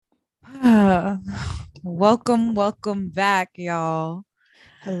Welcome back, y'all.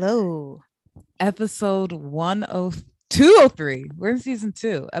 Hello. Episode 203. We're in season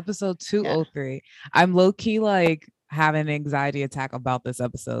 2, episode Yeah. 203. I'm low key like having an anxiety attack about this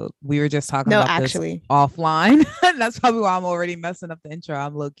episode. We were just talking No, about this actually, offline. That's probably why I'm already messing up the intro.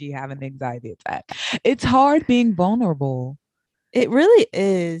 I'm low key having an anxiety attack. It's hard being vulnerable. it really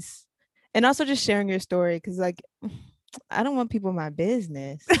is. And also just sharing your story because, like, I don't want people in my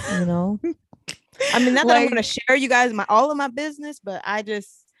business, you know? I mean, not that I'm going to Like share you guys all of my business, but I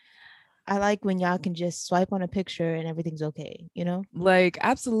like when y'all can just swipe on a picture and everything's okay, you know? Like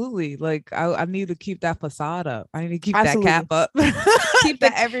absolutely. Like I need to keep that facade up. I need to keep that cap Absolutely. up. Keep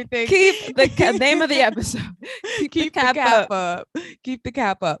That the everything keep the name of the episode. Keep the keep the cap cap up. up. Keep the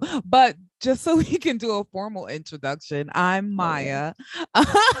cap up. But just so we can do a formal introduction, I'm Oh yeah. Maya.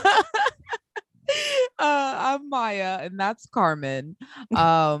 I'm Maya, and that's Carmen.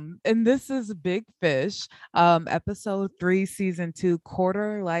 And this is Big Fish, episode 3, season 2,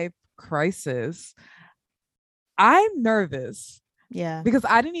 quarter life crisis. I'm nervous Yeah. because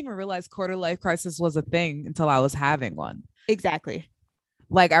I didn't even realize quarter life crisis was a thing until I was having one. Exactly.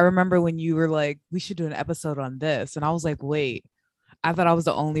 Like I remember when you were like, we should do an episode on this. And I was like, wait, I thought I was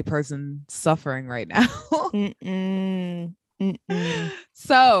the only person suffering right now. Mm-mm. Mm-mm.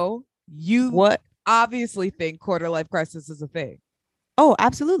 So you What? obviously think quarter life crisis is a thing. Oh,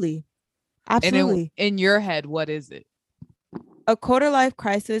 absolutely. And Absolutely. in your head, what is it? A quarter life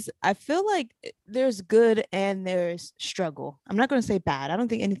crisis, I feel like there's good and there's struggle. I'm not going to say bad. I don't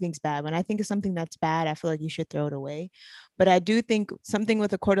think anything's bad. When I think of something that's bad, I feel like you should throw it away. But I do think something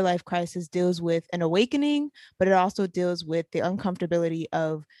with a quarter life crisis deals with an awakening, but it also deals with the uncomfortability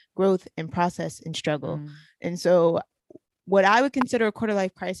of growth and process and struggle. Mm, And so what I would consider a quarter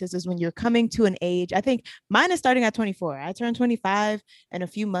life crisis is when you're coming to an age. I think mine is starting at 24. I turned 25 in a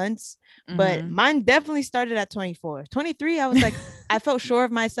few months, but mm-hmm. mine definitely started at 24. 23, I was like, I felt sure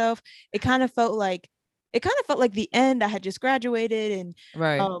of myself. It kind of felt like the end. I had just graduated and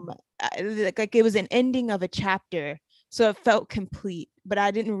Right. like it was an ending of a chapter. So it felt complete, but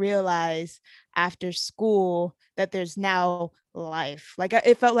I didn't realize after school that there's now life. Like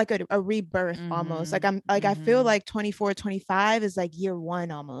it felt like a rebirth almost. Like Mm-hmm. I feel Mm-hmm. like 24, 25 is like year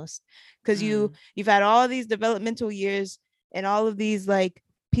one almost. Because Mm. you've had all these developmental years and all of these like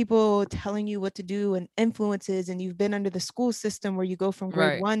people telling you what to do and influences, and you've been under the school system where you go from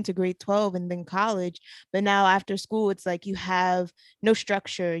grade Right. 1 to grade 12 and then college. But now after school, it's like you have no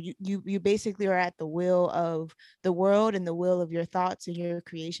structure. You basically are at the will of the world and the will of your thoughts and your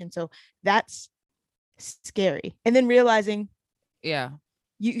creation. So that's scary. And then realizing Yeah.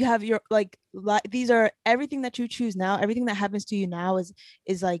 you have your these are everything that you choose now, everything that happens to you now is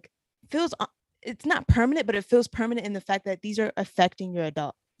like feels it's not permanent, but it feels permanent in the fact that these are affecting your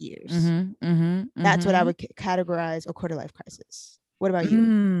adult years. Mm-hmm. Mm-hmm. That's what I Mm-hmm. would categorize a quarter life crisis. What about you?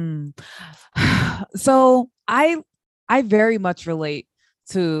 Mm. So I very much relate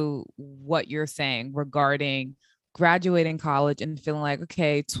to what you're saying regarding graduating college and feeling like,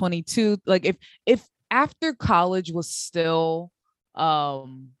 okay, 22, like if after college was still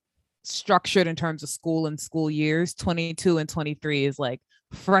um structured in terms of school and school years, 22 and 23 is like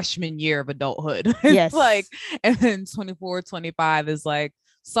freshman year of adulthood. It's like, Yes. and then 24, 25 is like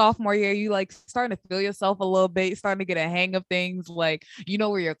sophomore year. You like starting to feel yourself a little bit, starting to get a hang of things. Like you know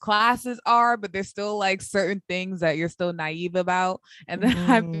where your classes are, but there's still like certain things that you're still naive about. And then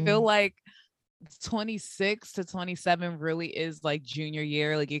I feel Mm, like 26 to 27 really is like junior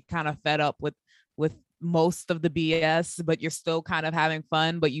year. Like you kind of fed up with most of the BS, but you're still kind of having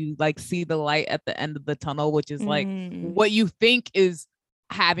fun, but you like see the light at the end of the tunnel, which is like mm. what you think is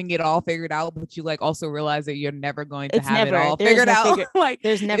having it all figured out, but you like also realize that you're never going to It's have it never, all there is figured no out. figure, Like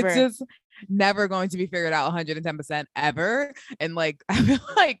there's it's never. just never going to be figured out 110% ever. And like I feel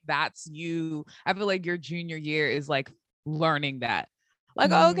like that's you. I feel like your junior year is like learning that.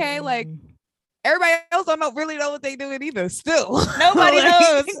 Like, okay, like Mm. everybody else don't really know what they doing either. Still, Nobody like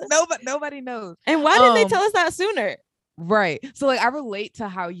knows. nobody knows. And why didn't they Um, tell us that sooner? right. So like I relate to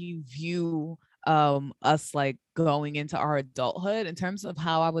how you view us like going into our adulthood in terms of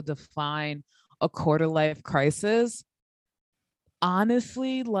how I would define a quarter life crisis.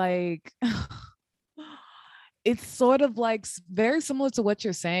 Honestly, like it's sort of like very similar to what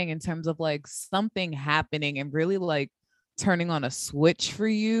you're saying in terms of like something happening and really like turning on a switch for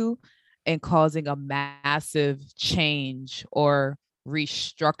you and causing a massive change or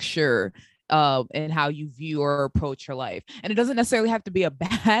restructure in how you view or approach your life. And it doesn't necessarily have to be a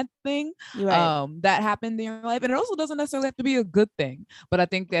bad thing You're right. that happened in your life. And it also doesn't necessarily have to be a good thing. But I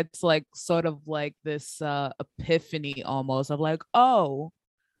think that's like sort of like this epiphany almost of like, oh,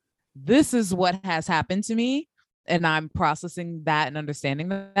 this is what has happened to me, and I'm processing that and understanding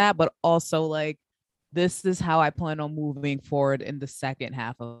that, but also like this is how I plan on moving forward in the second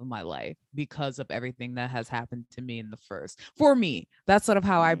half of my life because of everything that has happened to me in the first. For me, that's sort of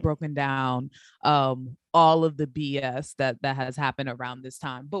how I've broken down all of the BS that has happened around this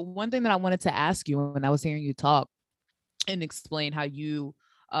time. But one thing that I wanted to ask you when I was hearing you talk and explain how you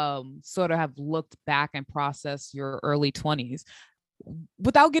sort of have looked back and processed your early 20s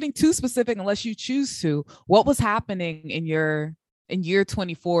without getting too specific unless you choose to, what was happening in year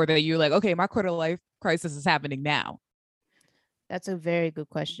 24 that you're like, okay, my quarter life crisis is happening now? That's a very good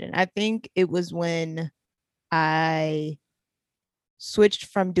question. I think it was when I switched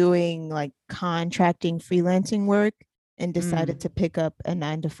from doing like contracting freelancing work and decided to pick up a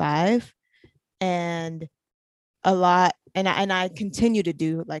 9 to 5, and a lot, and I continue to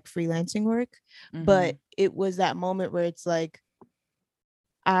do like freelancing work, but it was that moment where it's like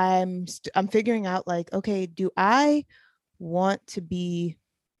I'm figuring out like, okay, do I want to be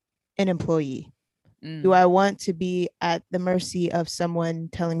an employee? Do I want to be at the mercy of someone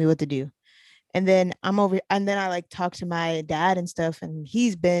telling me what to do? And then I like talk to my dad and stuff, and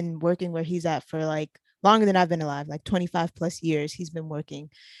he's been working where he's at for like longer than I've been alive, like 25 plus years. He's been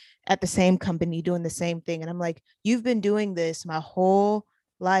working at the same company doing the same thing. And I'm like, you've been doing this my whole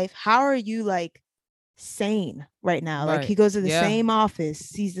life. How are you like sane right now? Like he Right. goes to the Yeah. same office,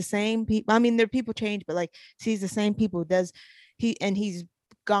 sees the same people. I mean, their people change, but like sees the same people. Does he, and he's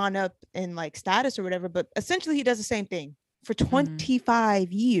gone up in like status or whatever, but essentially he does the same thing for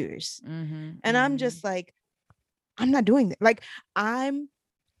 25 years. And I'm just like, I'm not doing that. Like I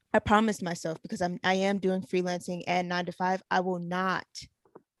promised myself, because I am doing freelancing and 9 to 5, I will not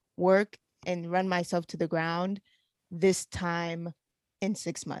work and run myself to the ground this time in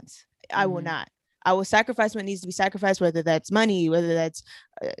 6 months. I will not. I will sacrifice what needs to be sacrificed, whether that's money, whether that's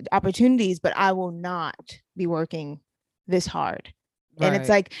opportunities, but I will not be working this hard. And it's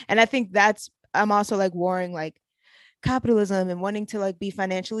Right. like, and I think I'm also like warring like capitalism and wanting to like be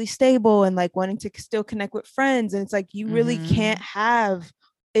financially stable and like wanting to still connect with friends. And it's like, you really can't have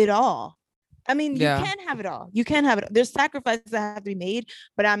it all. I mean, you Yeah. can have it all. You can have it. There's sacrifices that have to be made,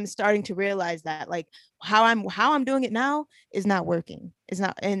 but I'm starting to realize that like how I'm doing it now is not working. It's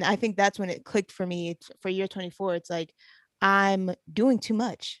not. And I think that's when it clicked for me for year 24. It's like I'm doing too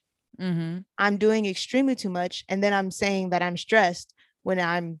much. I'm doing extremely too much. And then I'm saying that I'm stressed when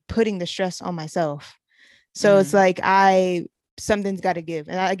I'm putting the stress on myself. So it's like something's got to give.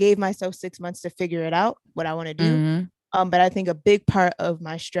 And I gave myself 6 months to figure it out, what I want to do. But I think a big part of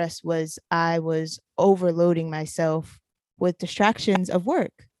my stress was I was overloading myself with distractions of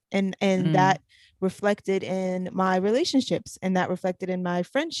work. And that reflected in my relationships, and that reflected in my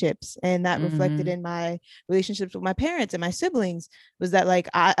friendships, and that reflected in my relationships with my parents and my siblings. Was that like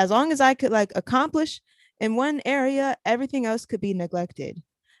as long as I could like accomplish in one area, everything else could be neglected.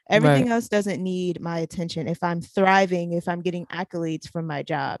 Everything Right. else doesn't need my attention if I'm thriving, if I'm getting accolades from my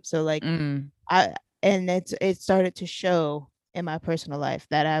job. So like I and it started to show in my personal life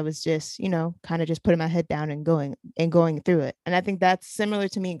that I was just, kind of just putting my head down and going through it. And I think that's similar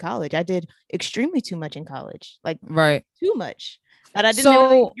to me in college. I did extremely too much in college, like Right. too much that I didn't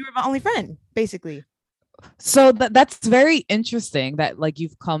really, So you were my only friend, basically. that's very interesting that like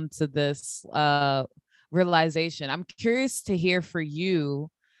you've come to this realization. I'm curious to hear for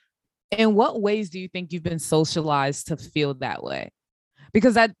you, in what ways do you think you've been socialized to feel that way?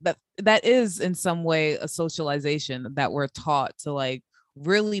 Because that is in some way a socialization that we're taught to like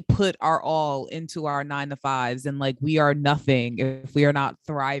really put our all into our 9 to 5s, and like we are nothing if we are not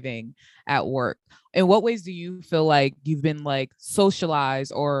thriving at work. In what ways do you feel like you've been like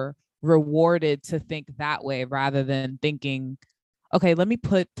socialized or rewarded to think that way rather than thinking, okay, let me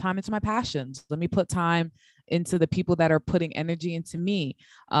put time into my passions, let me put time into the people that are putting energy into me?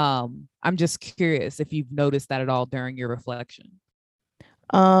 I'm just curious if you've noticed that at all during your reflection.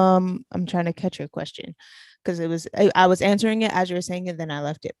 I'm trying to catch your question because I was answering it as you were saying it, then I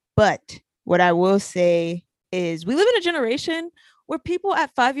left it. But what I will say is we live in a generation where people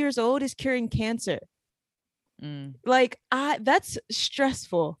at 5 years old is curing cancer. Like that's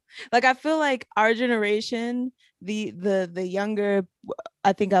stressful. Like I feel like our generation, the younger,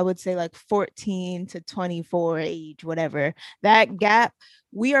 I think I would say like 14 to 24 age, whatever, that gap,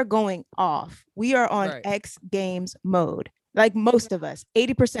 we are going off. We are on Right. X Games mode. Like most of us,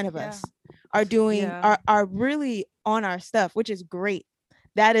 80% of Yeah. us are doing Yeah. are really on our stuff, which is great.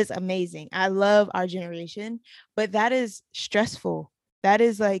 That is amazing. I love our generation, but that is stressful. That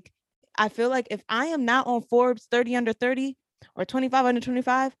is like, I feel like if I am not on Forbes 30 under 30 or 25 under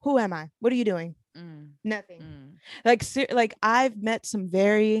 25, who am I? What are you doing? Mm. Nothing. Mm. Like I've met some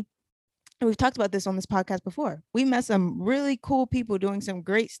very and we've talked about this on this podcast before. We met some really cool people doing some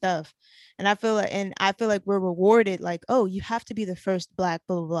great stuff. And I feel like we're rewarded, like, oh, you have to be the first Black,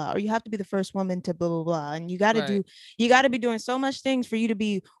 blah, blah, blah, or you have to be the first woman to blah, blah, blah. And Right. you got to be doing so much things for you to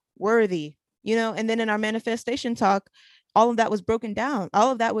be worthy, you know? And then in our manifestation talk, all of that was broken down.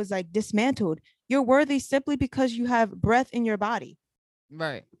 All of that was like dismantled. You're worthy simply because you have breath in your body.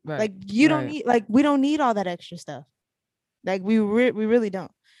 Right. Right. Like you don't Right. need, like, we don't need all that extra stuff. Like we really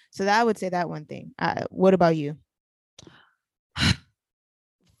don't. So that I would say that one thing. What about you?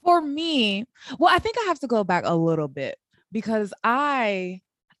 For me, well, I think I have to go back a little bit because I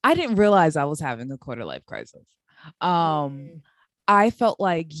didn't realize I was having a quarter life crisis. Um Mm. I felt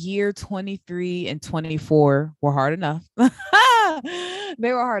like year 23 and 24 were hard enough.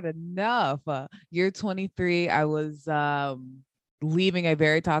 They were hard enough. Year 23, I was leaving a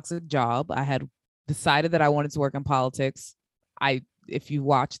very toxic job. I had decided that I wanted to work in politics. If you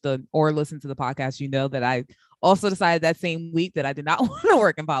watch the or listen to the podcast, you know that I also decided that same week that I did not want to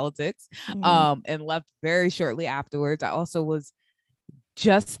work in politics, Mm. and left very shortly afterwards. I also was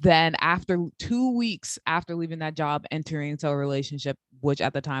just then, after 2 weeks after leaving that job, entering into a relationship which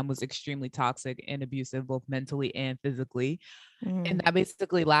at the time was extremely toxic and abusive, both mentally and physically, and Mm. that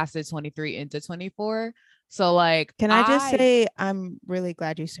basically lasted 23 into 24. So like Can I just I say I'm really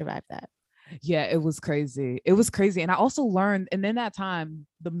glad you survived that. yeah, it was crazy. It was crazy. And I also learned, and in that time,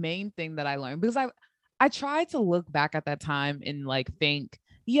 the main thing that I learned, because I tried to look back at that time and like think,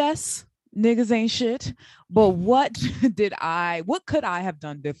 yes, niggas ain't shit, but what could I have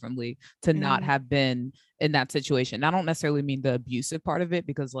done differently to not Mm. have been in that situation? I don't necessarily mean the abusive part of it,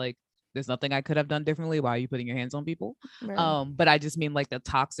 because like there's nothing I could have done differently. Why are you putting your hands on people? Right. But I just mean like the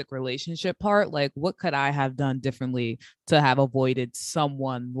toxic relationship part. Like, what could I have done differently to have avoided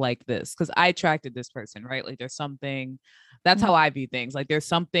someone like this? Because I attracted this person, right? Like, there's something, that's Mm. how I view things. Like, there's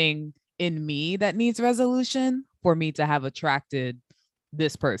something in me that needs resolution for me to have attracted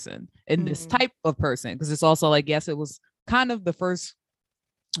this person and this Mm. type of person. Because it's also like, yes, it was kind of the first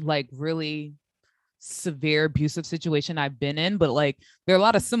like really severe abusive situation I've been in, but like there are a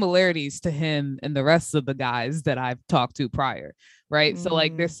lot of similarities to him and the rest of the guys that I've talked to prior, right? So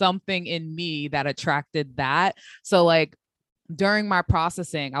like Mm. there's something in me that attracted that. So like during my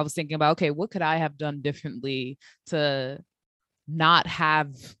processing, I was thinking about, okay, what could I have done differently to not have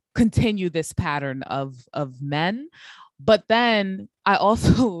continue this pattern of men? But then I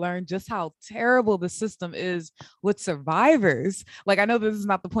also learned just how terrible the system is with survivors. Like, I know this is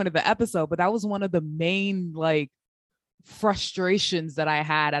not the point of the episode, but that was one of the main like frustrations that I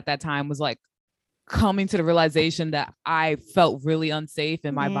had at that time, was like coming to the realization that I felt really unsafe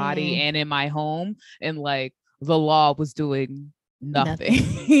in my body Mm. and in my home, and like the law was doing Nothing.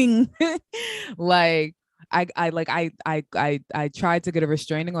 nothing. Like I tried to get a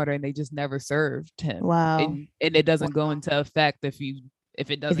restraining order and they just never served him. Wow. And it doesn't go Wow. into effect if it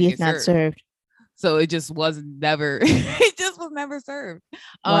If doesn't you've get not served. served. So it just wasn't never it just was never served.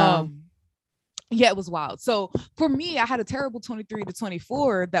 Wow. Um yeah, it was wild. So for me, I had a terrible 23 to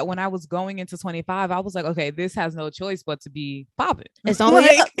 24 that when I was going into 25, I was like, okay, this has no choice but to be popping. It's only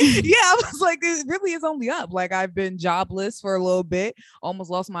Like, up. yeah, I was like, it really is only up. Like, I've been jobless for a little bit, almost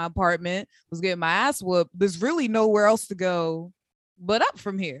lost my apartment, was getting my ass whooped. There's really nowhere else to go but up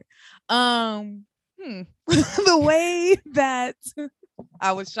from here. The way that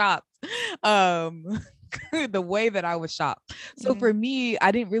I was shocked. Um, the way that I was shocked. So Mm. for me,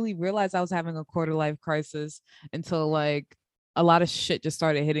 I didn't really realize I was having a quarter life crisis until like a lot of shit just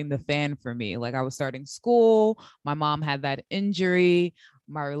started hitting the fan for me. Like, I was starting school, my mom had that injury,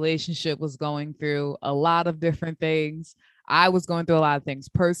 my relationship was going through a lot of different things. I was going through a lot of things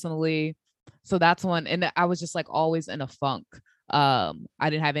personally. So that's one, and I was just like always in a funk. I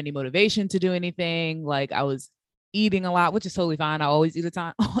didn't have any motivation to do anything. Like, I was eating a lot, which is totally fine. I always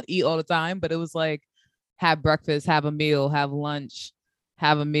eat all the time, but it was like have breakfast, have a meal, have lunch,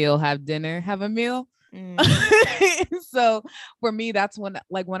 have a meal, have dinner, have a meal. Mm. So for me, that's when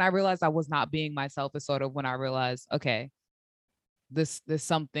I realized I was not being myself, is sort of when I realized, okay, there's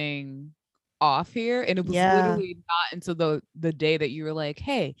something off here. And it was Yeah. literally not until the day that you were like,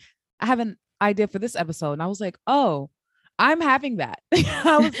 hey, I have an idea for this episode. And I was like, oh, I'm having that.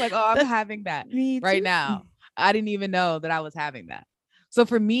 I was like, oh, I'm That's having that me right too. now. I didn't even know that I was having that. So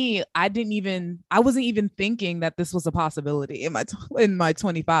for me, I wasn't even thinking that this was a possibility in my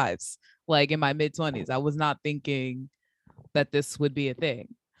 25s, like in my mid 20s. I was not thinking that this would be a thing.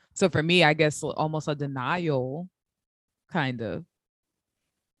 So for me, I guess almost a denial, kind of.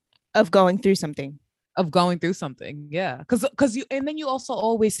 Of going through something. of going through something. Yeah. Cause you, and then you also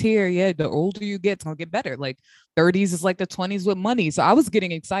always hear, yeah, the older you get, it's gonna get better. Like 30s is like the 20s with money. So I was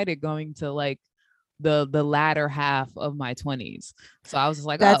getting excited going to like the latter half of my 20s. So I was just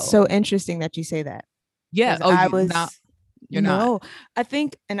like, That's oh, so interesting that you say that, yeah. because Oh, I you not, was you're not. no, I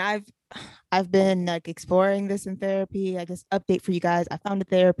think, and I've been like exploring this in therapy. I guess update for you guys. I found a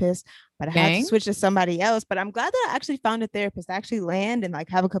therapist, but I had to Gang? switch to somebody else. But I'm glad that I actually found a therapist. I actually land and like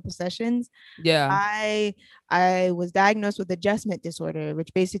have a couple sessions. Yeah. I I was diagnosed with adjustment disorder,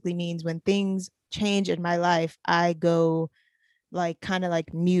 which basically means when things change in my life, I go like kind of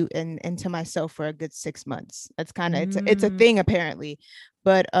like mute and into myself for a good 6 months. That's kind of it's a Mm, thing apparently.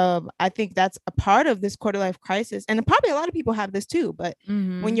 But I think that's a part of this quarter life crisis. And probably a lot of people have this too. But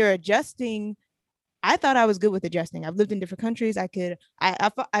when mm-hmm. you're adjusting, I thought I was good with adjusting. I've lived in different countries. I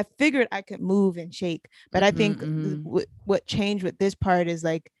figured I could move and shake. But I Mm-hmm, think mm-hmm. what changed with this part is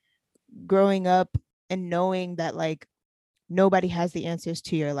like growing up and knowing that like nobody has the answers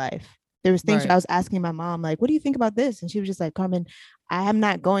to your life. There was things where Right. I was asking my mom, like, what do you think about this? And she was just like, Carmen, I am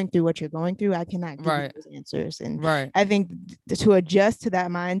not going through what you're going through. I cannot give you Right. those answers. And Right. I think to adjust to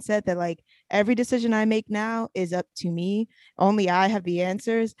that mindset that like every decision I make now is up to me, only I have the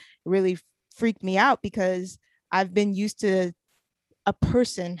answers, really freaked me out because I've been used to a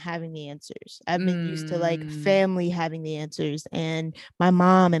person having the answers. I've been used to like Mm, family having the answers and my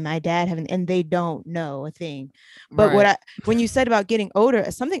mom and my dad having, and they don't know a thing. But right. when you said about getting older,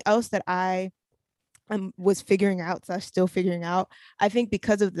 something else that I was figuring out, so I'm still figuring out. I think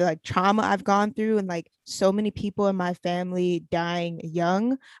because of the like trauma I've gone through and like so many people in my family dying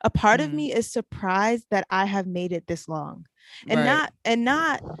young, a part of Mm, me is surprised that I have made it this long, and right.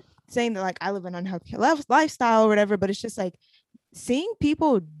 not saying that like I live an unhealthy lifestyle or whatever, but it's just like seeing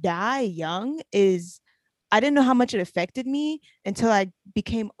people die young is, I didn't know how much it affected me until I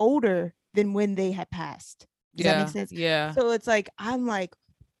became older than when they had passed. Does that make Yeah. sense? Yeah. So it's like I'm like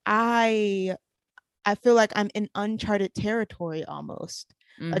I I feel like I'm in uncharted territory almost.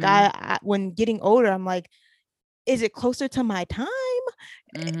 Like Mm-hmm. when getting older, I'm like, is it closer to my time?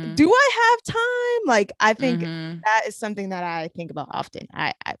 Mm-hmm. Do I have time? Like I think Mm-hmm. that is something that I think about often.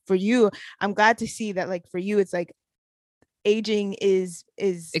 For you, I'm glad to see that like for you, it's like aging is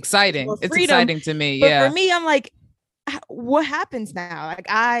more Exciting. It's freedom. exciting to me. But for Yeah. me, I'm like, what happens now? Like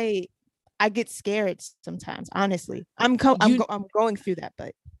I get scared sometimes. Honestly, You I'm going through that,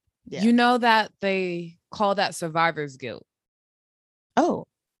 but yeah. you know that they call that survivor's guilt. Oh,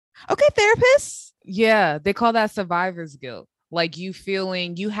 okay, therapist. Yeah, they call that survivor's guilt. Like you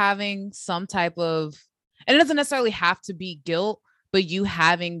feeling, you having some type of, and it doesn't necessarily have to be guilt, but you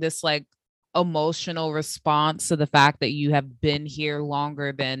having this like emotional response to the fact that you have been here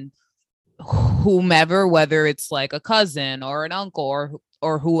longer than whomever, whether it's like a cousin or an uncle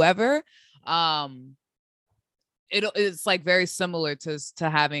or whoever. Um, it's like very similar to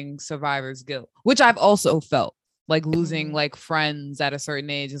having survivor's guilt, which I've also felt, like losing Mhm. like friends at a certain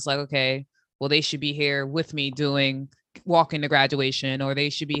age. It's like, okay, well, they should be here with me doing walking to graduation, or they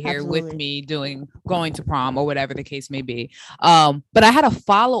should be here with Absolutely. me doing going to prom, or whatever the case may be. But I had a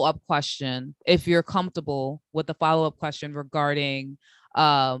follow-up question, if you're comfortable with the follow-up question regarding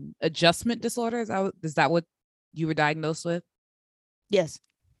adjustment disorders. Is that what you were diagnosed with? Yes.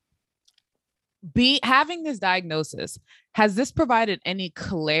 Be having this diagnosis, has this provided any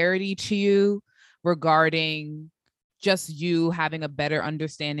clarity to you regarding just you having a better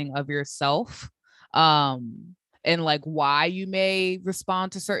understanding of yourself, and like why you may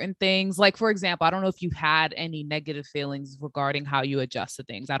respond to certain things? Like, for example, I don't know if you had any negative feelings regarding how you adjust to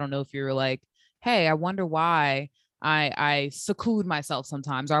things. I don't know if you were like, hey, I wonder why I seclude myself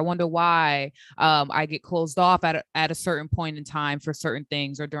sometimes, or I wonder why I get closed off at a certain point in time for certain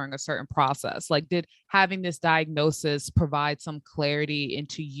things or during a certain process. Like, did having this diagnosis provide some clarity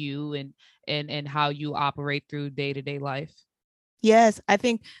into you and how you operate through day to day life? Yes, I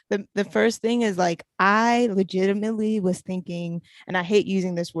think the first thing is like I legitimately was thinking, and I hate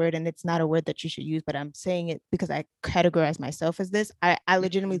using this word, and it's not a word that you should use, but I'm saying it because I categorize myself as this. I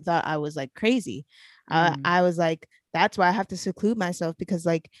legitimately Mm-hmm. thought I was like crazy. Mm-hmm. I was like, that's why I have to seclude myself because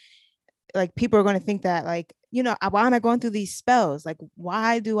like people are going to think that like why am I going through these spells? Like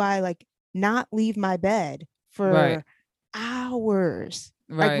why do I like not leave my bed Right. for hours?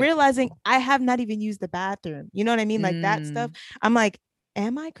 Like Right. realizing I have not even used the bathroom. You know what I mean? Like that stuff. Mm. I'm like,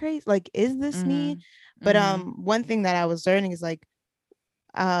 am I crazy? Like, is this me? Mm-hmm. But Mm-hmm. one thing that I was learning is like,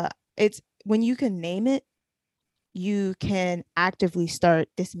 it's when you can name it, you can actively start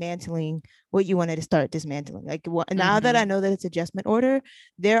dismantling what you wanted to start dismantling. Like now that I Mm-hmm. know that it's adjustment order,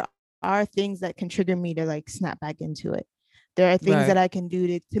 there are things that can trigger me to like snap back into it. There are things that Right. I can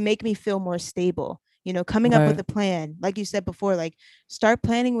do to make me feel more stable. coming up with Right. a plan. Like you said before, like start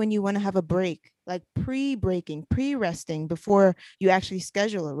planning when you want to have a break, like pre-breaking, pre-resting before you actually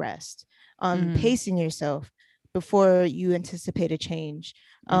schedule a rest, Mm-hmm. pacing yourself before you anticipate a change.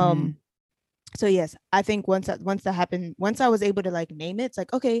 Mm-hmm. So yes, I think once that happened, once I was able to like name it, it's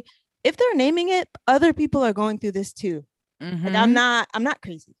like, okay, if they're naming it, other people are going through this too. Like I'm Mm-hmm. not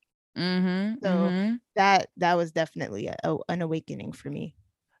crazy. Mm-hmm. So Mm-hmm. that was definitely an awakening for me.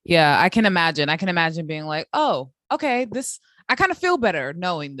 Yeah, I can imagine. I can imagine being like, oh, okay, this, I kind of feel better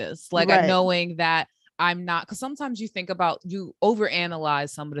knowing this. Like, I Right. knowing that I'm not, because sometimes you think about, you overanalyze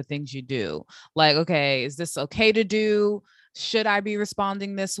some of the things you do. Like, okay, is this okay to do? Should I be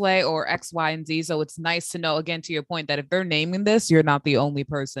responding this way or X, Y, and Z? So it's nice to know, again, to your point, that if they're naming this, you're not the only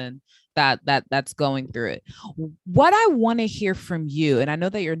person that's going through it. What I want to hear from you, and I know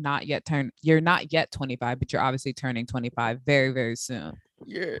that you're not yet 25, but you're obviously turning 25 very, very soon.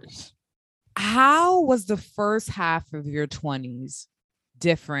 Yes. How was the first half of your 20s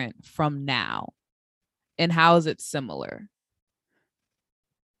different from now? And how is it similar?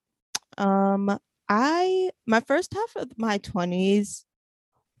 Um, my first half of my 20s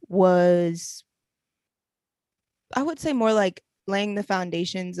was, I would say, more like laying the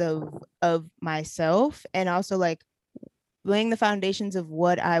foundations of myself, and also like laying the foundations of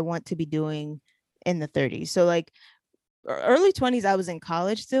what I want to be doing in the 30s. So like early 20s, I was in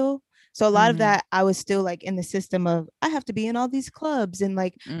college still. So a lot of Mm-hmm. that, I was still like in the system of I have to be in all these clubs and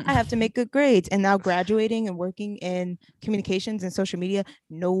like I have to Mm. make good grades. And now graduating and working in communications and social media,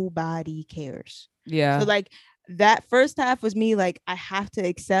 nobody cares. So Yeah. like that first half was me like I have to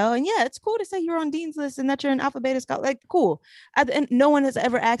excel. And yeah, it's cool to say you're on Dean's List and that you're an Alpha Beta Scout. Like cool. And no one has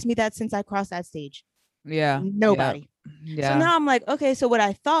ever asked me that since I crossed that stage. Yeah. Yeah. Nobody. So Yeah. now I'm like, okay, so what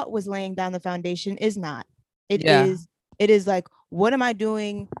I thought was laying down the foundation is not. It Yeah. is it is like, what am I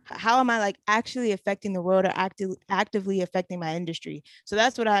doing? How am I like actually affecting the world or actively affecting my industry? So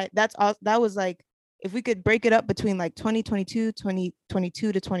that's all that was like, if we could break it up between like 2022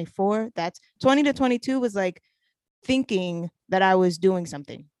 to 24, that's 20 to 22 was like thinking that I was doing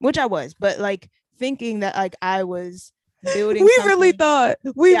something, which I was, but like thinking that like I was building We really something. thought,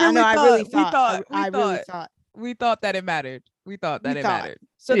 we Yeah, I know. really I really thought, we thought. thought, we I really thought, thought. we thought that it mattered. We thought We that it thought. mattered.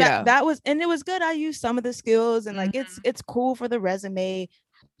 So that Yeah. that was, and it was good. I used some of the skills, and like it's Mm-hmm. it's cool for the resume.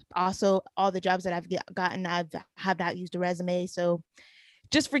 Also, all the jobs that gotten, I've have not used a resume. So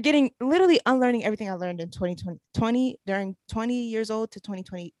just forgetting, literally unlearning everything I learned in 2020 during 20 years old to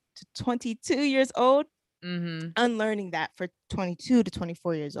 2020 to 22 years old, Mm-hmm. unlearning that for 22 to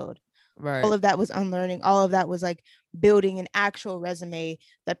 24 years old. All Right. of that was unlearning. All of that was like building an actual resume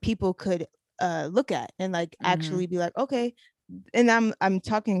that people could look at and like Mm-hmm. actually be like, okay. And I'm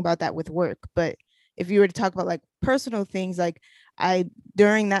talking about that with work, but if you were to talk about like personal things, like I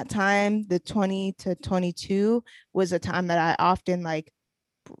during that time, the 20 to 22 was a time that I often like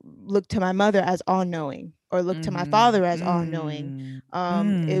looked to my mother as all knowing, or looked to my Mm-hmm. father as all knowing.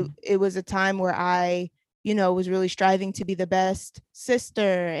 Mm-hmm. It Mm. it was a time where I, was really striving to be the best sister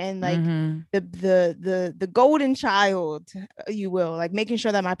and like Mm-hmm. the golden child, you will, like making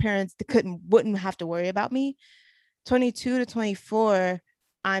sure that my parents wouldn't have to worry about me. 22 to 24,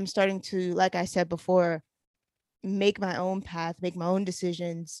 I'm starting to, like I said before, make my own path, make my own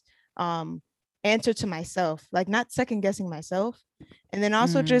decisions, um, answer to myself, like not second guessing myself. And then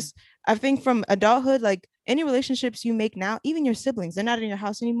also Mm-hmm. just, I think from adulthood, like any relationships you make now, even your siblings, they're not in your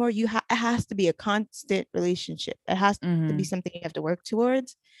house anymore. It has to be a constant relationship. It has to be Mm-hmm. something you have to work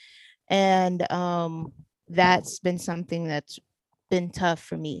towards. And that's been something that's been tough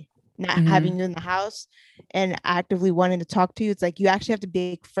for me. Not having Mm-hmm. you in the house and actively wanting to talk to you. It's like you actually have to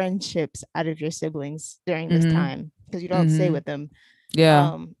make friendships out of your siblings during this Mm-hmm. time because you don't stay Mm-hmm. with them.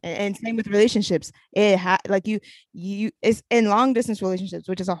 Yeah. And same with relationships. Like you it's in long distance relationships,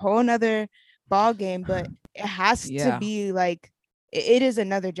 which is a whole nother ball game, but it has to Yeah. be like it is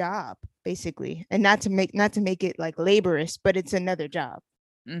another job basically, and not to make it like laborious, but it's another job.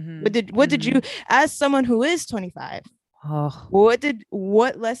 Mm-hmm. What did you, Mm-hmm. as someone who is 25, Oh,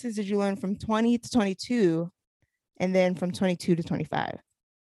 what lessons did you learn from 20 to 22, and then from 22 to 25?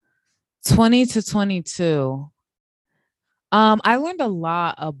 20 to 22. I learned a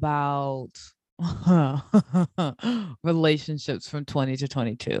lot about relationships from 20 to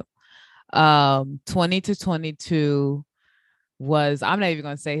 22. 20 to 22 was, I'm not even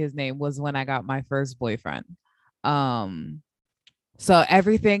gonna say his name, was when I got my first boyfriend. Um, so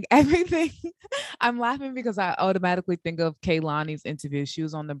everything, I'm laughing because I automatically think of Kaylani's interview. She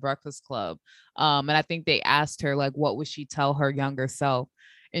was on the Breakfast Club. And I think they asked her, like, what would she tell her younger self?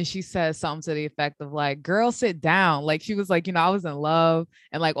 and she said something to the effect of like, girl, sit down. Like she was like, I was in love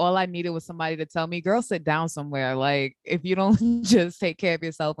and like all I needed was somebody to tell me, girl, sit down somewhere. Like if you don't just take care of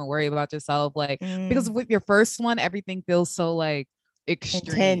yourself and worry about yourself, like because Mm, with your first one, everything feels so like extreme,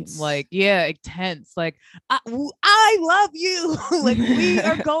 intense. like yeah, intense. Like I love you. Like we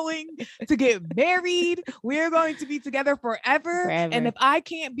are going to get married. We're going to be together forever. And Forever. if I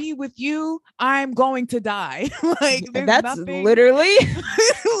can't be with you, I'm going to die. Like there's That's nothing literally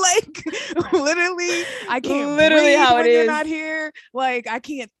like literally, I can't literally breathe how it when you're is. not here. Like I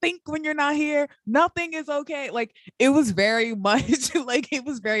can't think when you're not here. Nothing is okay. Like it was very much like it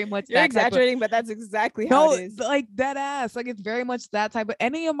was very much You're that type of exaggerating, but that's exactly how it no, is. like dead ass. Like it's very much that type of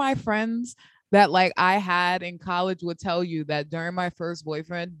any of my friends that like I had in college would tell you that during my first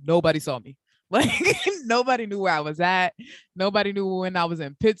boyfriend, nobody saw me. Like nobody knew where I was at. Nobody knew when I was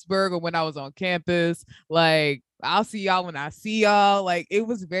in Pittsburgh or when I was on campus. Like I'll see y'all when I see y'all. Like it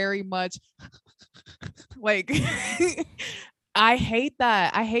was very much like I hate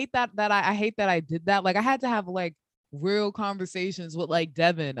that. I hate I hate that I did that. Like I had to have like real conversations with like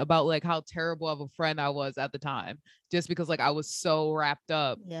Devin about like how terrible of a friend I was at the time, just because like I was so wrapped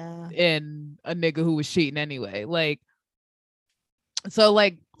up Yeah. in a nigga who was cheating anyway. Like so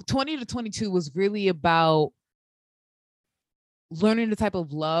like 20 to 22 was really about learning the type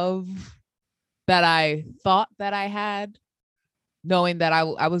of love that I thought that I had, knowing that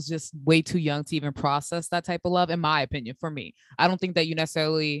I was just way too young to even process that type of love, in my opinion. For me, I don't think that you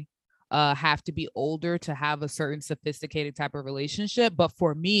necessarily have to be older to have a certain sophisticated type of relationship, but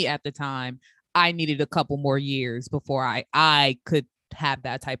for me at the time, I needed a couple more years before I could have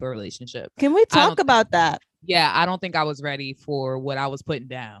that type of relationship. Can we I talk don't think, about that? yeah, I don't think I was ready for what I was putting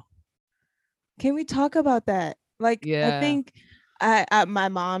down. Can we talk about that? Like, I Yeah. think my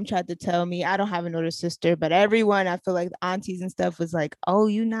mom tried to tell me, I don't have an older sister, but everyone, I feel like the aunties and stuff was like, oh,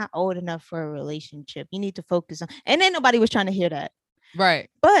 you're not old enough for a relationship. You need to focus on, and then nobody was trying to hear that. Right.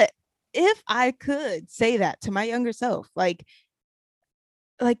 But if I could say that to my younger self, like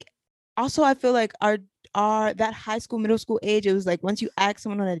also I feel like our that high school, middle school age, it was like once you ask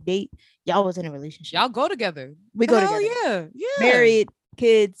someone on a date, y'all was in a relationship. Y'all go together. We go Hell together. yeah. Yeah. Married,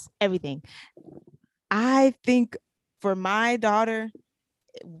 kids, everything. I think for my daughter,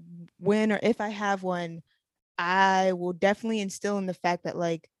 when or if I have one, I will definitely instill in the fact that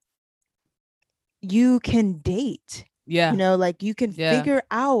like you can date, Yeah. like you can Yeah. figure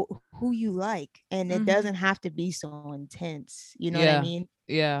out who you like and it Mm-hmm. doesn't have to be so intense. You know what I Yeah. mean?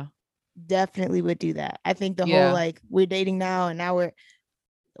 Yeah. Definitely would do that. I think the whole Yeah. like we're dating now and now we're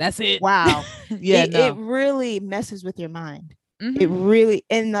That's it. wow. Yeah, It no. really messes with your mind. It Mm-hmm. really,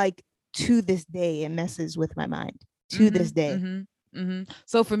 and like to this day, it messes with my mind to Mm-hmm. this day. Mm-hmm. Mm-hmm.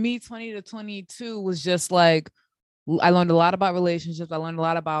 So for me, 20 to 22 was just like I learned a lot about relationships. I learned a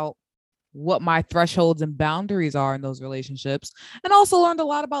lot about what my thresholds and boundaries are in those relationships, and also learned a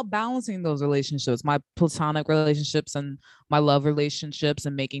lot about balancing those relationships, my platonic relationships and my love relationships,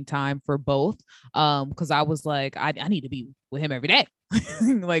 and making time for both. Because I was like, I need to be with him every day.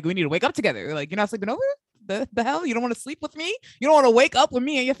 Like we need to wake up together. Like you're not sleeping over. The hell, you don't want to sleep with me, you don't want to wake up with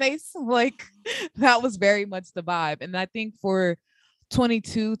me in your face. Like that was very much the vibe. And I think for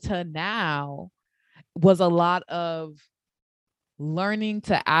 22 to now was a lot of learning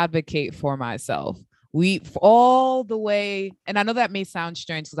to advocate for myself. We all the way, and I know that may sound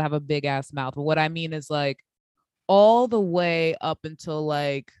strange because I have a big ass mouth, but what I mean is like all the way up until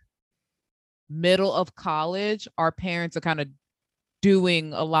like middle of college, our parents are kind of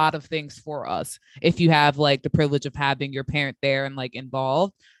doing a lot of things for us. If you have like the privilege of having your parent there and like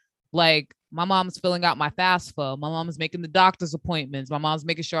involved, like my mom's filling out my FAFSA. My mom's making the doctor's appointments. My mom's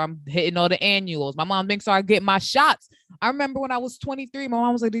making sure I'm hitting all the annuals. My mom makes sure I get my shots. I remember when I was 23, my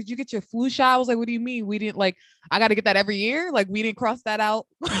mom was like, "Did you get your flu shot?" I was like, "What do you mean? We didn't like, I got to get that every year. Like we didn't cross that out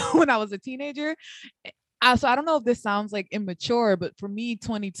when I was a teenager." So I don't know if this sounds like immature, but for me,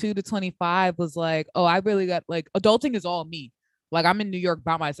 22 to 25 was like, oh, I really got like adulting is all me. Like I'm in New York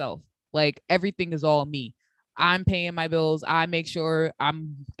by myself. Like everything is all me. I'm paying my bills. I make sure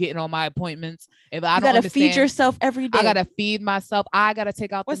I'm getting all my appointments. If I You don't gotta feed understand, yourself every I day. gotta feed myself. I gotta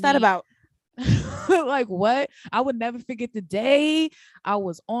take out the What's that meat. about? Like what? I would never forget the day I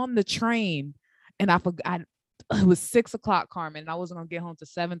was on the train and I forgot it was 6 o'clock, Carmen, and I wasn't gonna get home to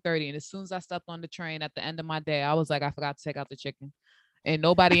 7:30. And as soon as I stepped on the train at the end of my day, I was like, I forgot to take out the chicken. Ain't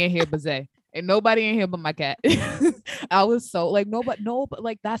nobody in here but Zay. Ain't nobody in here but my cat. I was so like, no, but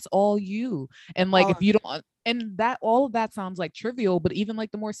like that's all you. And like All if of you it. don't and that all of that sounds like trivial, but even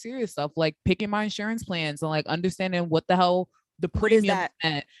like the more serious stuff, like picking my insurance plans and like understanding what the hell the What is premiums that?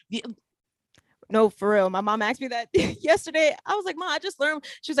 meant. No, for real. My mom asked me that yesterday. I was like, Mom, I just learned.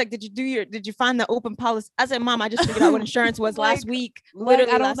 She was like, did you find the open policy? I said, Mom, I just figured out what insurance was last week.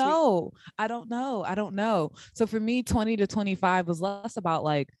 Literally I don't last week. know. I don't know. So for me, 20 to 25 was less about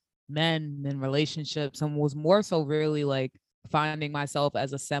like men and relationships and was more so really like finding myself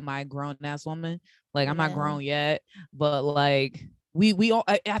as a semi-grown ass woman. Like I'm not Yeah. grown yet, but like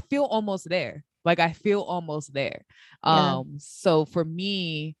I feel almost there. Like I feel almost there. Yeah. So for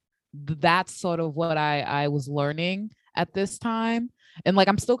me, that's sort of what I was learning at this time. And like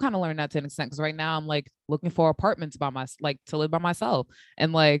I'm still kind of learning that to an extent because right now I'm like looking for apartments by my like to live by myself.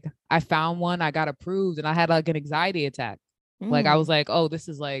 And like I found one, I got approved, and I had like an anxiety attack. Like I was like, oh, this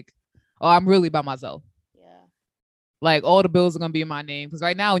is like, oh, I'm really by myself. Yeah. Like all the bills are gonna be in my name. Because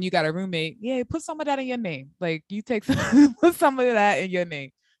right now when you got a roommate, yeah, put some of that in your name. Like you take some, put some of that in your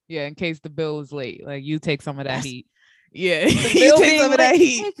name. Yeah, in case the bill is late. Like you take some of that heat. Yeah, The you bill take being some of like, that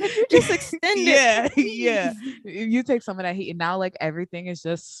heat. hey, could you just extend Yeah, it, yeah. please? You take some of that heat, and now like everything is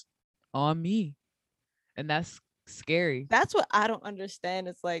just on me, and that's scary. That's what I don't understand.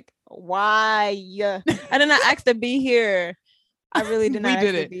 It's like, why? I did not ask to be here. I really did We not ask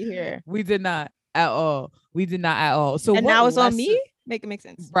did to it. be here. We did not at all. We did not at all. So And what now it's on lesson? me? Make it make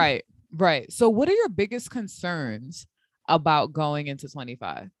sense. Right, right. So what are your biggest concerns about going into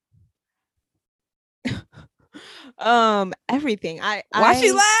 25? Everything. Why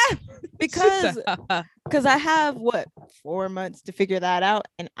she laugh? Because I have what 4 months to figure that out,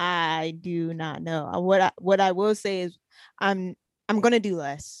 and I do not know. What I will say is I'm gonna do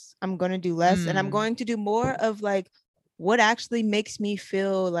less. I'm gonna do less, and I'm going to do more of like what actually makes me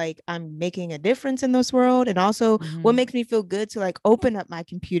feel like I'm making a difference in this world, and also what makes me feel good to like open up my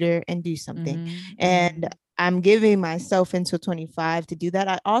computer and do something. And I'm giving myself until 25 to do that.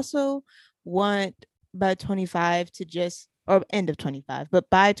 I also want by 25 to just, or end of 25, but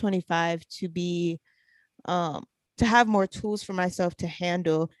by 25 to be to have more tools for myself to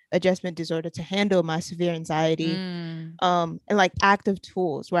handle adjustment disorder, to handle my severe anxiety, and like active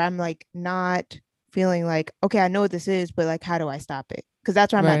tools where I'm like not feeling like, okay, I know what this is, but like how do I stop it? Because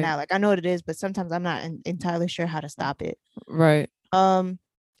that's where I'm at now. Like I know what it is, but sometimes I'm not entirely sure how to stop it. Right. And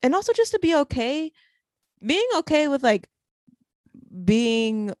also just to be okay, being okay with like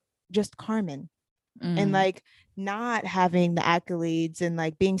being just Carmen, and like not having the accolades, and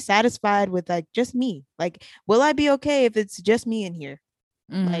like being satisfied with like just me. Like, will I be okay if it's just me in here?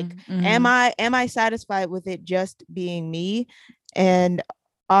 Like, am I satisfied with it just being me? And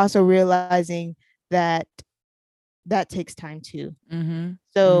also realizing that that takes time too.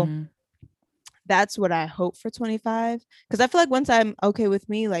 So that's what I hope for 25. Because I feel like once I'm okay with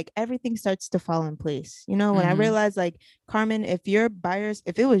me, like everything starts to fall in place. You know, when I realize like, Carmen, if you're buyers,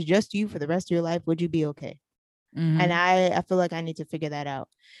 if it was just you for the rest of your life, would you be okay? And I feel like I need to figure that out.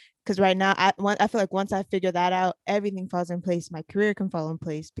 Because right now, I feel like once I figure that out, everything falls in place. My career can fall in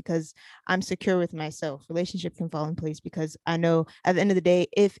place because I'm secure with myself. Relationship can fall in place because I know at the end of the day,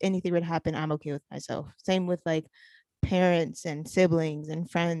 if anything would happen, I'm okay with myself. Same with like parents and siblings and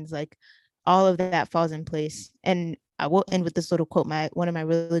friends. Like all of that falls in place. And I will end with this little quote. One of my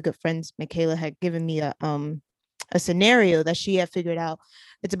really good friends, Michaela, had given me a scenario that she had figured out.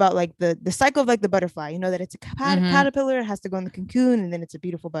 It's about like the cycle of like the butterfly. You know that it's a caterpillar, it has to go in the cocoon, and then it's a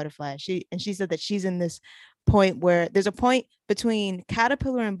beautiful butterfly. She said that she's in this point where there's a point between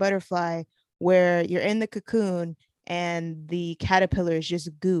caterpillar and butterfly where you're in the cocoon and the caterpillar is just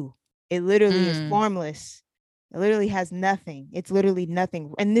goo. It literally is formless. It literally has nothing. It's literally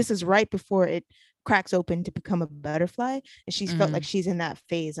nothing. And this is right before it cracks open to become a butterfly. And she's felt like she's in that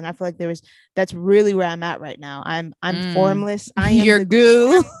phase. And I feel like that's really where I'm at right now. I'm formless. I am your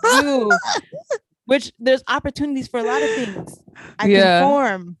goo. goo. Which there's opportunities for a lot of things. I can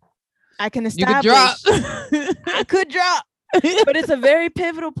form. I can establish. You could drop. I could drop. But it's a very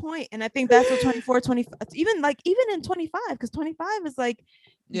pivotal point. And I think that's what 24, 25, even in 25, because 25 is like,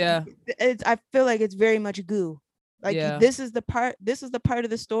 I feel like it's very much goo. Like this is the part of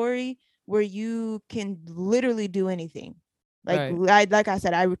the story where you can literally do anything. Like like I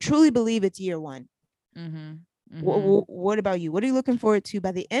said, I truly believe it's year one. What about you? What are you looking forward to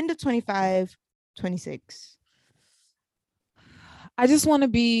by the end of 25, 26? I just want to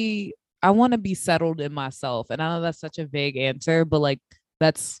be settled in myself. And I know that's such a vague answer, but like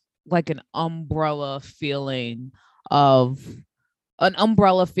that's like an umbrella feeling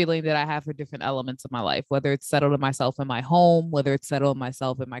that I have for different elements of my life, whether it's settled in myself in my home, whether it's settled in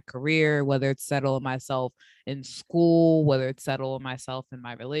myself in my career, whether it's settled in myself in school, whether it's settled in myself in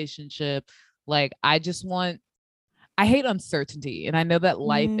my relationship. Like I I hate uncertainty. And I know that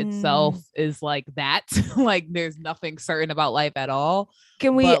life itself Mm. is like that. Like there's nothing certain about life at all.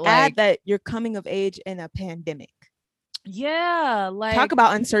 Can we But add like, that you're coming of age in a pandemic? yeah, Talk like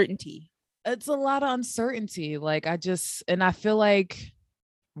about uncertainty. it's a lot of uncertainty. Like and I feel like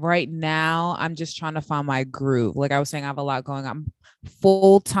right now I'm just trying to find my groove. Like I was saying, I have a lot going on. I'm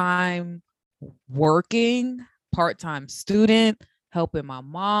full-time working, part-time student, helping my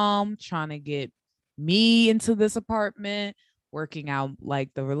mom, trying to get me into this apartment, working out like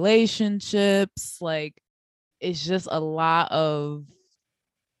the relationships. Like it's just a lot of,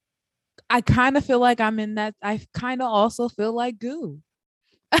 I kind of feel like I'm in that. I kind of also feel like goo.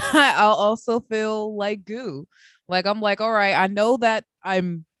 I'll also feel like goo. Like I'm like, all right, I know that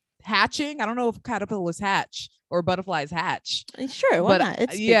I'm hatching. I don't know if caterpillars hatch or butterflies hatch, Sure, why but not?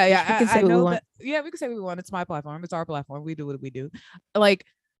 It's yeah, fictitious. We can I say what we know want. that. Yeah, we can say what we want. It's my platform. It's our platform. We do what we do. Like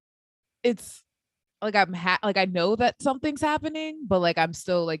it's like like I know that something's happening, but like I'm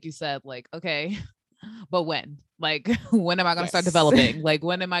still like you said, like okay, but when? Like when am I gonna start Yes. developing? Like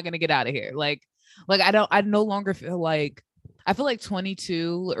when am I gonna get out of here? Like I no longer feel like, I feel like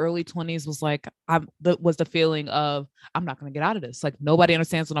 22, early 20s was like was the feeling of I'm not gonna get out of this. Like nobody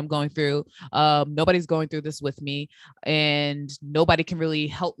understands what I'm going through. Nobody's going through this with me, and nobody can really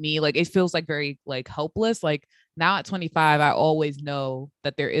help me. Like it feels like very like helpless. Like now at 25, I always know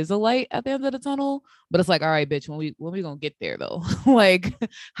that there is a light at the end of the tunnel, but it's like, all right, bitch, when we gonna get there though? Like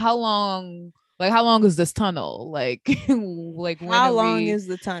how long? Like how long is this tunnel? Like like when How are long we? is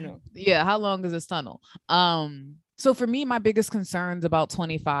the tunnel? Yeah, how long is this tunnel? So for me, my biggest concerns about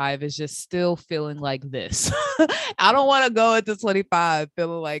 25 is just still feeling like this. I don't want to go into 25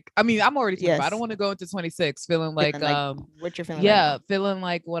 feeling like, I mean, I'm already 25. I don't Yes. want to go into 26 feeling like Feeling like what you're feeling right yeah, now. feeling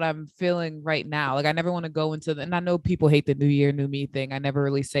like what I'm feeling right now. Like I never want to go into and I know people hate the new year, new me thing. I never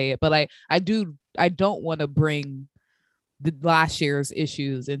really say it, but I don't want to bring the last year's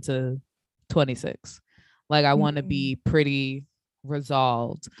issues into 26. Like I want to Mm. be pretty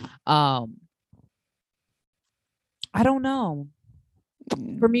resolved. Um I don't know.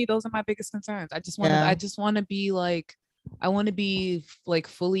 For me, those are my biggest concerns. I Yeah. just want to be like, I want to be like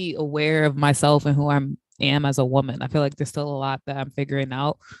fully aware of myself and who am as a woman. I feel like there's still a lot that I'm figuring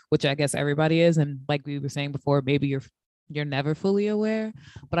out, which I guess everybody is. And like we were saying before, maybe you're never fully aware,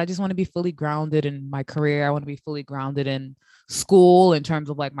 but I just want to be fully grounded in my career. I want to be fully grounded in school in terms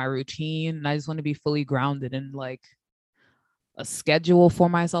of like my routine. And I just want to be fully grounded in like a schedule for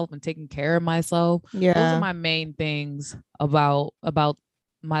myself and taking care of myself. Those are Yeah. my main things about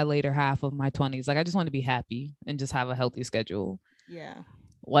my later half of my 20s. Like I just want to be happy and just have a healthy schedule. Yeah.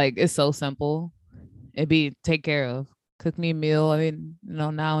 Like it's so simple. It'd be take care of. Cook me a meal. I mean,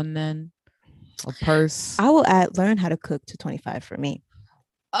 now and then. A purse. I will add learn how to cook to 25 for me.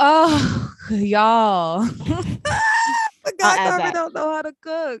 Oh, y'all. I'll Forgot add Carmen that. don't know how to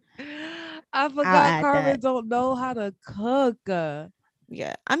cook. I I'll forgot add Carmen that. don't know how to cook.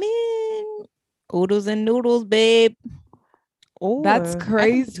 Yeah. I mean, oodles and noodles, babe. That's Or I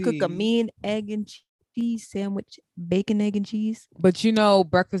can cook a crazy. mean egg and cheese sandwich, bacon, egg, and cheese. But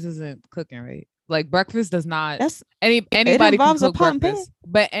breakfast isn't cooking, right? Like breakfast does not That's it anybody can involves a cook pot and pan. breakfast,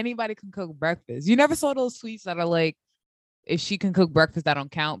 but anybody can cook breakfast. You never saw those tweets that are like, if she can cook breakfast, that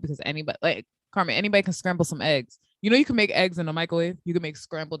don't count because anybody like Carmen, anybody can scramble some eggs. You can make eggs in a microwave. You can make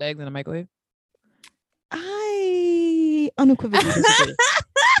scrambled eggs in a microwave. I unequivocally disagree.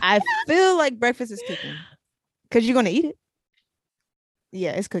 I feel like breakfast is cooking because you're gonna eat it.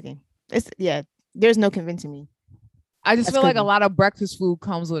 Yeah, it's cooking. Yeah. There's no convincing me. I just That's feel like a cooking. lot of breakfast food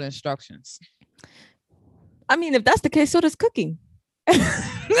comes with instructions. I mean, if that's the case, so does cooking.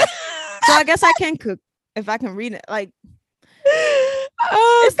 So I guess I can cook if I can read it. Like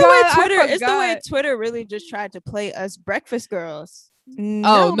Oh it's the God, way Twitter. I It's the way forgot. Twitter really just tried to play us breakfast girls. Oh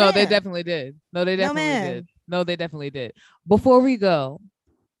No, no, they man. definitely did. No, they No, definitely did. man. No, they definitely did. Before we go,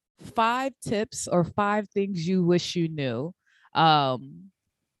 5 tips or 5 things you wish you knew,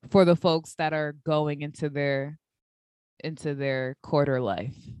 for the folks that are going into their quarter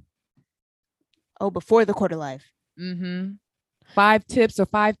life. Oh, before the quarter life. Mm-hmm. 5 tips or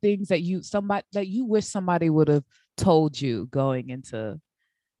 5 things that you wish somebody would have told you going into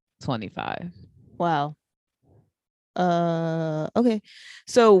 25. Wow. Okay.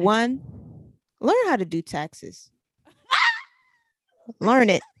 So one, learn how to do taxes. Learn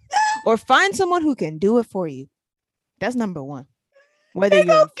it. Or find someone who can do it for you. That's number one. Whether They you're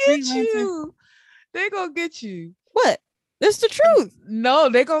gonna a get freelancer. you. They gonna get you. What? That's the truth. No,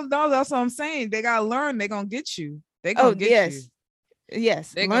 they gonna no, that's what I'm saying. They gotta learn, they gonna get you. They gonna Oh, get you. yes.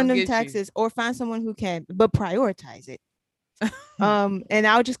 Yes. They Learn gonna them get you. taxes or find someone who can, but prioritize it. And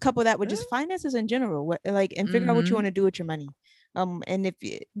I'll just couple that with just finances in general, and figure out what you Mm-hmm. want to do with your money. And if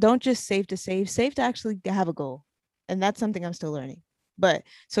you don't just save to save to actually have a goal. And that's something I'm still learning. But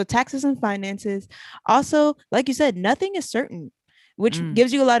so taxes and finances. Also, like you said, nothing is certain, which Mm.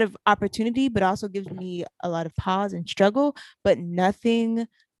 gives you a lot of opportunity, but also gives me a lot of pause and struggle. But nothing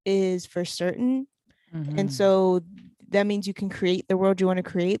is for certain. And Mm-hmm. so that means you can create the world you want to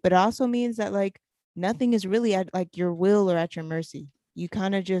create, but it also means that like nothing is really at like your will or at your mercy. You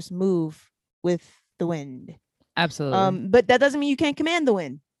kind of just move with the wind. Absolutely. But that doesn't mean you can't command the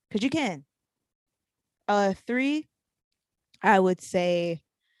wind, because you can. Three, I would say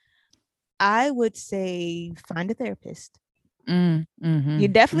find a therapist. You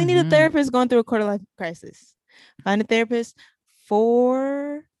Mm-hmm. definitely need a Mm-hmm. therapist going through a quarter life crisis. Find a therapist.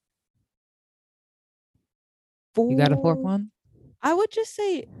 For You got a fourth for one? I would just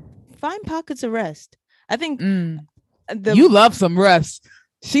say find pockets of rest. I think Mm. the You love some rest.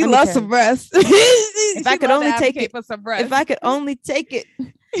 She let me loves tell some you, rest. if She I could loves to only take advocate it, for some if rest. I could only take it,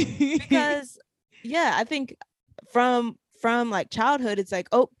 because yeah, I think from like childhood, it's like,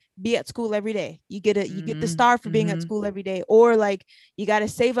 oh, be at school every day. You get the star for being at Mm-hmm. school every day, or like you got to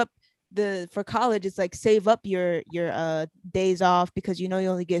save up the for college. It's like save up your days off, because you know you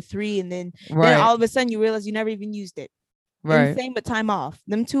only get 3, and then Right. all of a sudden you realize you never even used it. And Right. same with time off.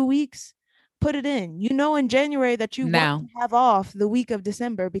 Them 2 weeks, put it in. You know, in January that you want to Now. have off the week of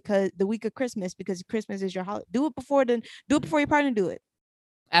December, because the week of Christmas, because Christmas is your holiday. Do it before your partner do it,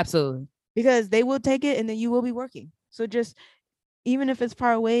 Absolutely. because they will take it and then you will be working. So just even if it's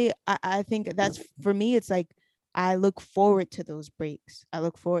far away, I think that's for me. It's like I look forward to those breaks. I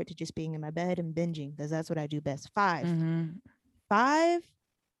look forward to just being in my bed and binging, because that's what I do best. Mm-hmm. Five,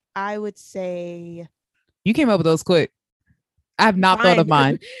 I would say You came up with those quick. I have not thought of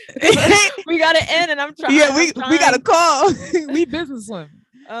fine, mine. because we got to end, and I'm trying. Yeah, I'm we got a trying. call. We business women.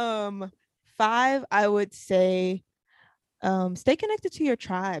 Um, Five, I would say, stay connected to your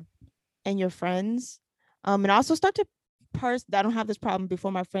tribe and your friends. And also start to parse. I don't have this problem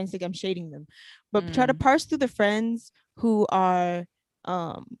before my friends think I'm shading them, but try to Mm. parse through the friends who are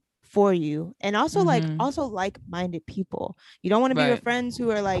for you, and Mm-hmm. also like-minded people. You don't want to be with Right. friends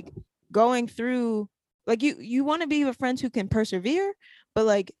who are like going through, like, you want to be with friends who can persevere, but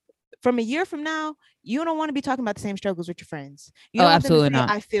like from a year from now, you don't want to be talking about the same struggles with your friends. You Oh, don't want them to absolutely say, not.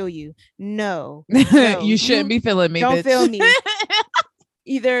 I feel you. No, no, You shouldn't you be feeling me, don't bitch. feel me.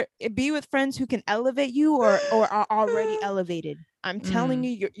 Either be with friends who can elevate you, or are already elevated. I'm telling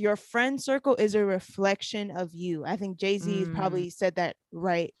Mm. you, your friend circle is a reflection of you. I think Jay-Z Mm. probably said that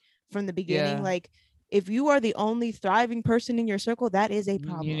right from the beginning. Yeah. Like, if you are the only thriving person in your circle, that is a You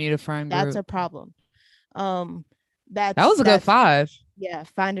problem. need a friend That's a group. problem. Um, That was a good that's 5. yeah.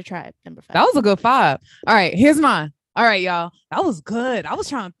 Find a tribe. Number That 5. was a good 5. All right, here's mine. All right, y'all. That was good. I was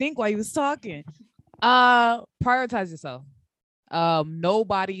trying to think while you was talking. Prioritize yourself.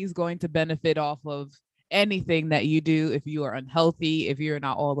 Nobody's going to benefit off of anything that you do if you are unhealthy, if you're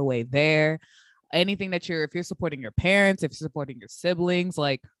not all the way there. Anything that if you're supporting your parents, if you're supporting your siblings,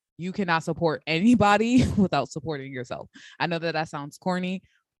 like, you cannot support anybody without supporting yourself. I know that sounds corny,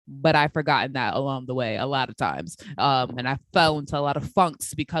 but I've forgotten that along the way a lot of times. And I fell into a lot of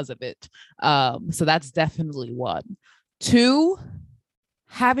funks because of it. So that's definitely one. Two,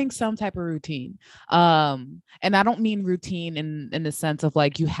 having some type of routine. And I don't mean routine in the sense of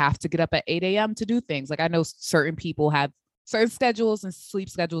like you have to get up at 8 a.m. to do things. Like, I know certain people have certain schedules and sleep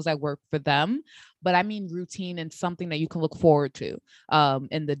schedules that work for them, but I mean routine and something that you can look forward to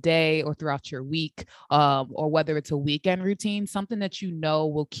in the day or throughout your week, or whether it's a weekend routine, something that you know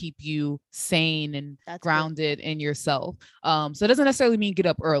will keep you sane and That's good. grounded in yourself. So it doesn't necessarily mean get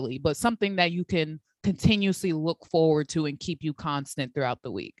up early, but something that you can continuously look forward to and keep you constant throughout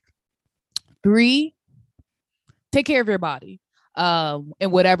the week. 3, take care of your body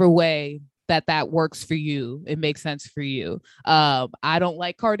in whatever way that works for you. It makes sense for you. I don't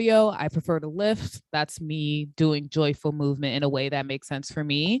like cardio. I prefer to lift. That's me doing joyful movement in a way that makes sense for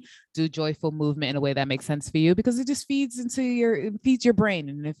me. Do joyful movement in a way that makes sense for you, because it just it feeds your brain,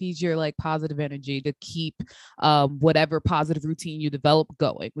 and it feeds your like positive energy to keep whatever positive routine you develop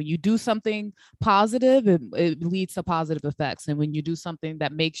going. When you do something positive, it leads to positive effects. And when you do something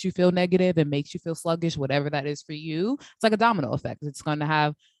that makes you feel negative and makes you feel sluggish, whatever that is for you, it's like a domino effect. It's going to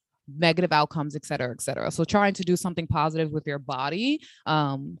have negative outcomes, et cetera, et cetera. So trying to do something positive with your body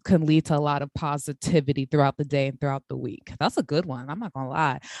can lead to a lot of positivity throughout the day and throughout the week. That's a good one. I'm not gonna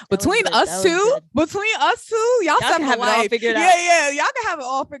lie. Between us two, y'all set can for have it all life. figured out. Yeah, y'all can have it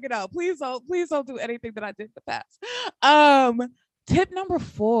all figured out. Please don't do anything that I did in the past. Tip number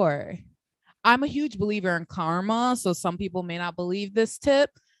 4. I'm a huge believer in karma, so some people may not believe this tip.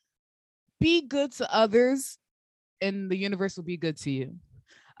 Be good to others and the universe will be good to you.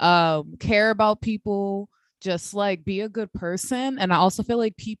 Care about people, just like be a good person. And I also feel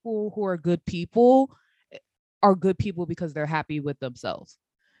like people who are good people are good people because they're happy with themselves.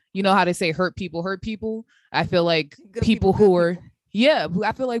 You know how they say hurt people hurt people? I feel like Good people, people good who are, people. yeah,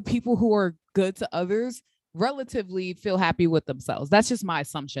 I feel like people who are good to others relatively feel happy with themselves. That's just my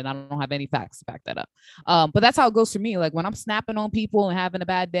assumption. I don't have any facts to back that up. But that's how it goes for me. Like when I'm snapping on people and having a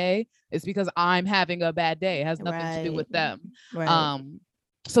bad day, it's because I'm having a bad day. It has nothing to do Right. with them. Right. Um,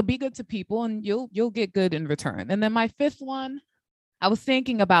 so be good to people and you'll get good in return. And then my fifth one, I was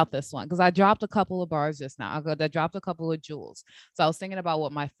thinking about this one because I dropped a couple of bars just now. I dropped a couple of jewels. So I was thinking about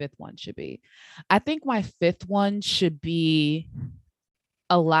what my fifth one should be. I think my fifth one should be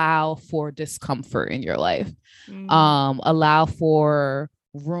allow for discomfort in your life. Mm. Allow for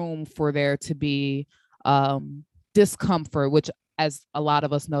room for there to be discomfort, which as a lot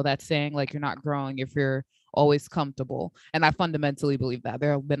of us know that saying, like you're not growing if you're always comfortable. And I fundamentally believe that.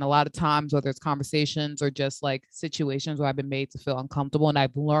 There have been a lot of times, whether it's conversations or just like situations where I've been made to feel uncomfortable and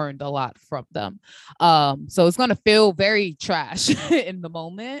I've learned a lot from them. So it's gonna feel very trash in the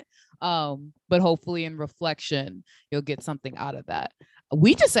moment. But hopefully in reflection, you'll get something out of that.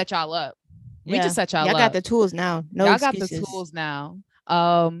 We just set y'all up. We Yeah. just set y'all Y'all got up. the tools now. No Y'all got the excuses. tools now.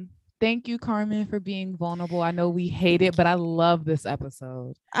 Thank you, Carmen, for being vulnerable. I know we hate it, but I love this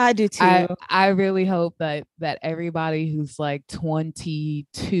episode. I do I too. I really hope that everybody who's like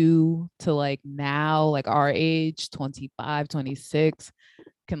 22 to like now, like our age, 25, 26,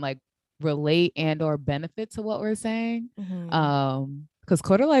 can like relate and or benefit to what we're saying. Mhm. Because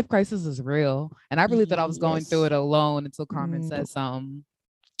quarter life crisis is real. And I really thought I was going through Yes. it alone until Carmen said Nope. something.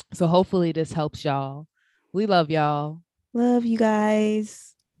 So hopefully this helps y'all. We love y'all. Love you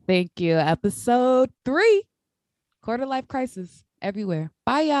guys. Thank you. Episode 3, quarter life crisis everywhere.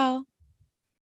 Bye, y'all.